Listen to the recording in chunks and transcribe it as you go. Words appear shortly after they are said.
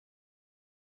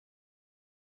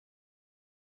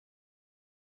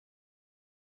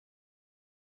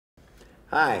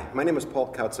Hi, my name is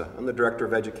Paul Kautza. I'm the Director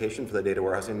of Education for the Data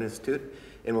Warehousing Institute,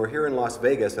 and we're here in Las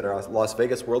Vegas at our Las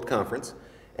Vegas World Conference,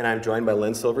 and I'm joined by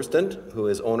Len Silvertson, who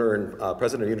is owner and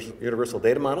president of Universal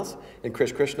Data Models, and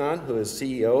Krish Krishnan, who is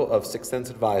CEO of Sixth Sense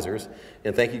Advisors.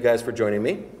 And thank you guys for joining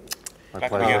me. My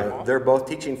pleasure. They're both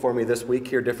teaching for me this week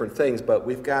here different things, but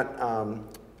we've got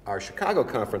our Chicago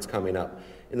conference coming up,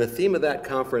 and the theme of that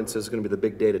conference is going to be the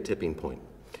big data tipping point.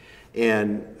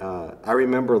 And I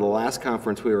remember the last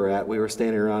conference we were at, we were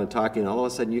standing around and talking, and all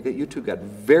of a sudden you two got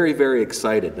very, very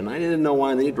excited, and I didn't know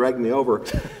why, and then you dragged me over,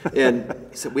 and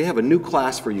he said, we have a new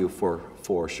class for you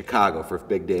for Chicago, for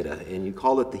big data, and you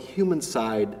called it the human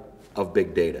side of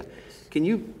big data. Can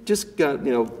you just,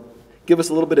 give us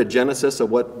a little bit of genesis of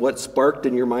what sparked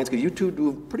in your minds, because you two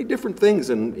do pretty different things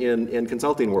in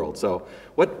consulting world, so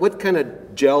what kind of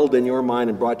gelled in your mind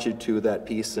and brought you to that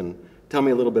piece, and tell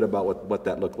me a little bit about what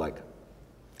that looked like.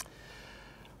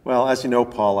 Well, as you know,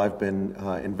 Paul, I've been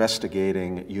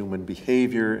investigating human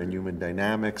behavior and human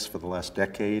dynamics for the last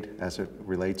decade as it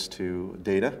relates to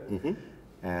data. Mm-hmm.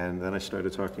 And then I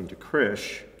started talking to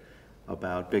Krish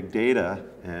about big data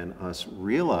and us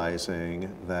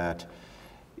realizing that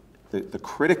the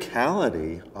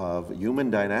criticality of human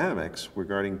dynamics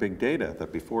regarding big data,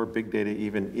 that before big data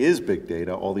even is big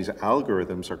data, all these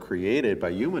algorithms are created by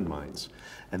human minds.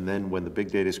 And then when the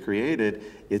big data is created,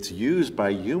 it's used by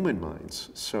human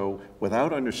minds. So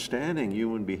without understanding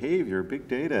human behavior, big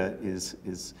data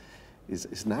is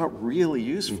not really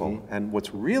useful. Mm-hmm. And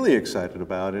what's really excited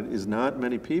about it is not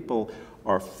many people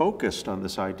are focused on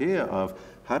this idea of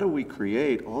how do we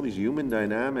create all these human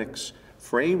dynamics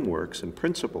frameworks and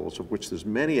principles, of which there's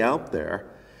many out there,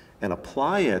 and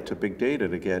apply it to big data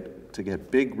to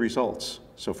get big results.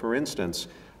 So for instance,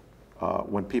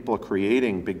 when people are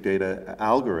creating big data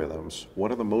algorithms,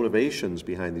 what are the motivations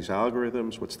behind these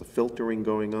algorithms? What's the filtering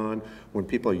going on? When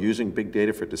people are using big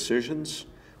data for decisions,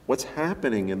 what's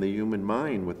happening in the human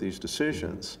mind with these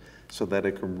decisions so that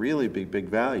it can really be big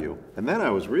value? And then I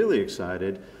was really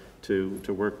excited to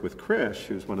work with Krish,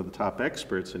 who's one of the top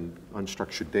experts in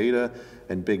unstructured data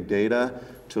and big data,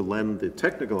 to lend the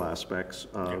technical aspects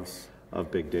of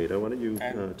big data. Why don't you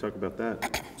talk about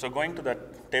that? So going to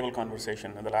that table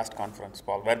conversation in the last conference,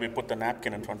 Paul, where we put the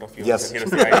napkin in front of you. Yes.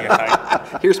 Here's the idea,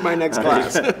 right? Here's my next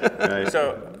class. Right.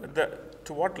 So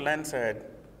to what Len said,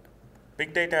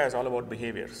 big data is all about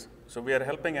behaviors. So we are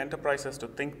helping enterprises to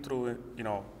think through,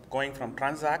 going from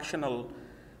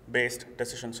transactional-based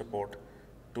decision support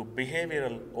to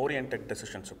behavioral-oriented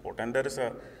decision support. And there is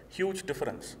a huge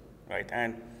difference, right?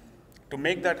 And to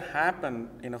make that happen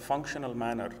in a functional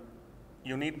manner,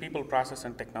 you need people, process,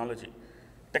 and technology.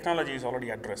 Technology is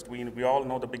already addressed. We all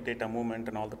know the big data movement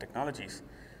and all the technologies,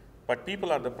 but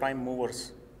people are the prime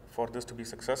movers for this to be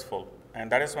successful.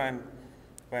 And that is when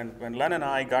Len and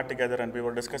I got together and we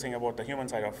were discussing about the human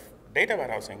side of data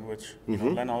warehousing, which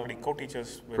Len already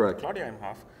co-teaches with Correct. Claudia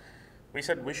Imhoff. We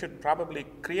said we should probably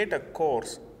create a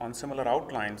course on similar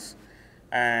outlines,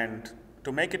 and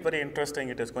to make it very interesting,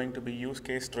 it is going to be use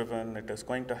case driven. It is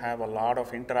going to have a lot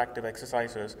of interactive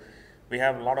exercises. We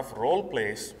have a lot of role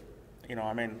plays. We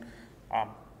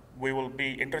will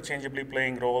be interchangeably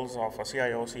playing roles of a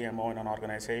CIO, CMO in an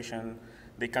organization,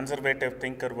 the conservative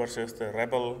thinker versus the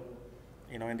rebel,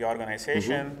 in the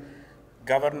organization,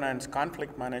 governance,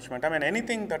 conflict management.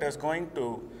 Anything that is going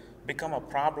to become a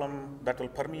problem that will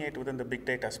permeate within the big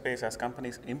data space as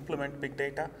companies implement big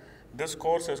data. This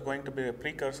course is going to be a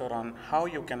precursor on how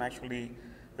you can actually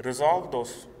resolve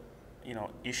those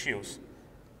issues,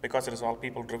 because it is all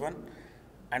people driven.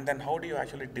 And then how do you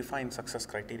actually define success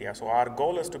criteria? So our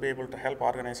goal is to be able to help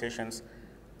organizations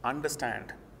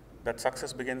understand that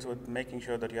success begins with making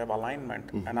sure that you have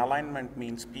alignment, and alignment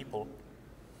means people,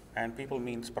 and people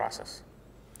means process.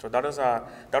 So that was our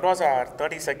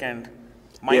 30-second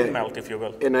mind melt, if you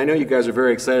will. And I know you guys are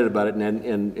very excited about it,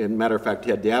 and matter of fact,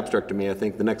 you had the abstract to me, I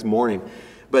think, the next morning.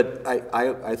 But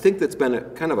I think that's been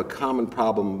kind of a common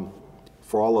problem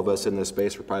for all of us in this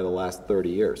space for probably the last 30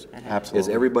 years. Absolutely. Is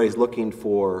everybody's looking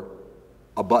for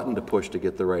a button to push to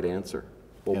get the right answer.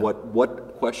 Well,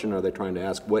 what question are they trying to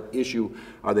ask? What issue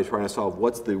are they trying to solve?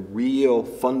 What's the real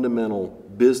fundamental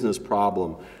business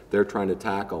problem they're trying to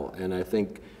tackle? And I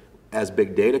think as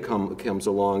big data comes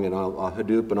along and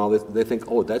Hadoop and all this, they think,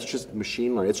 oh, that's just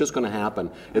machine learning. It's just going to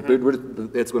happen.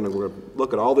 It's going to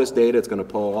look at all this data. It's going to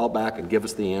pull it all back and give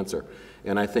us the answer.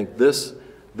 And I think this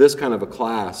kind of a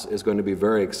class is going to be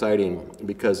very exciting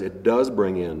because it does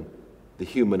bring in the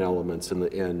human elements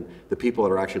and the people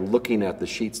that are actually looking at the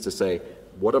sheets to say,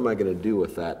 what am I going to do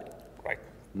with that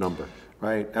number?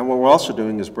 right? And what we're also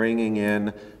doing is bringing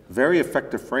in very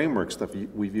effective frameworks that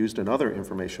we've used in other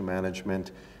information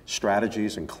management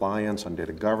strategies and clients on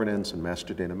data governance and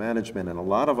master data management and a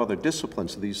lot of other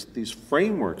disciplines. These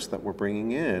frameworks that we're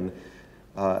bringing in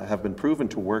have been proven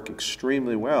to work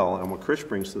extremely well. And what Krish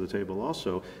brings to the table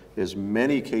also is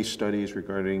many case studies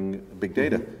regarding big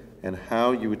data and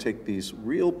how you would take these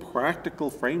real practical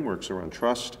frameworks around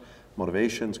trust,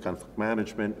 motivations, conflict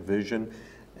management, vision,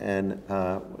 and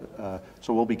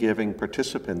so we'll be giving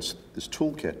participants this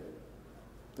toolkit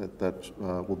that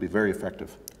will be very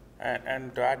effective.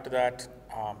 And to add to that,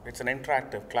 it's an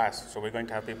interactive class, so we're going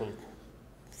to have people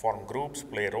form groups,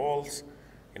 play roles,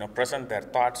 present their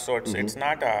thoughts. So it's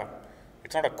not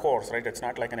a course, right? It's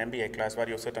not like an MBA class where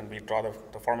you sit and we draw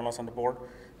the formulas on the board.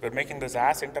 We're making this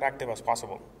as interactive as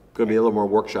possible. Could be a little more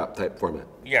workshop type format.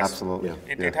 Yes, absolutely.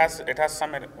 Yeah. It has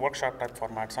some workshop type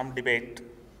format, some debate,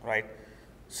 right?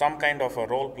 Some kind of a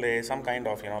role play, some kind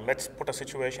of let's put a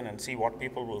situation and see what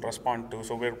people will respond to.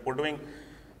 So we're doing.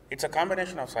 It's a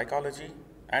combination of psychology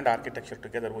and architecture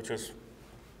together, which is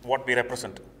what we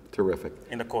represent. Terrific.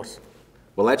 In the course.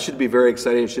 Well, that should be very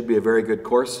exciting. It should be a very good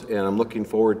course, and I'm looking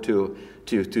forward to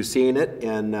seeing it.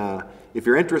 And if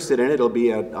you're interested in it, it'll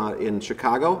be in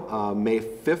Chicago, May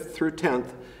 5th through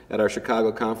 10th at our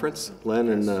Chicago conference. Len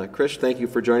and Krish, thank you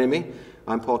for joining me.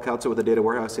 I'm Paul Kautza with the Data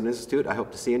Warehousing Institute. I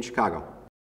hope to see you in Chicago.